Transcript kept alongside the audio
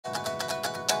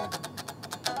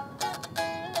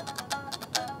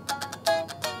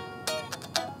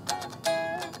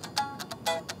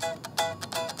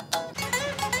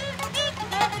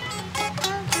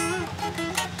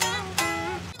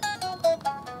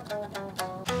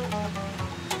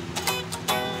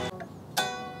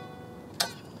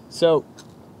So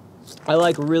I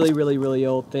like really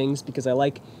old things because I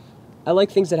like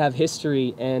things that have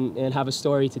history and have a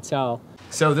story to tell.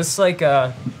 So this is like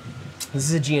this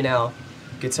is a G&L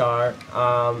guitar.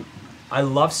 I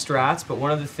love Strats, but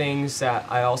one of the things that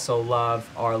I also love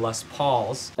are Les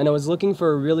Pauls. And I was looking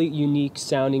for a really unique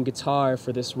sounding guitar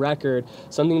for this record,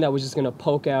 something that was just gonna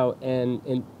poke out and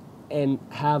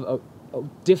have a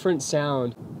different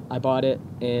sound. I bought it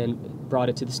and brought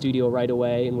it to the studio right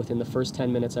away, and within the first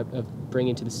 10 minutes of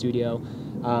bringing it to the studio,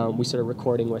 we started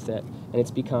recording with it, and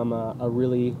it's become a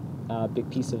really big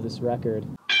piece of this record.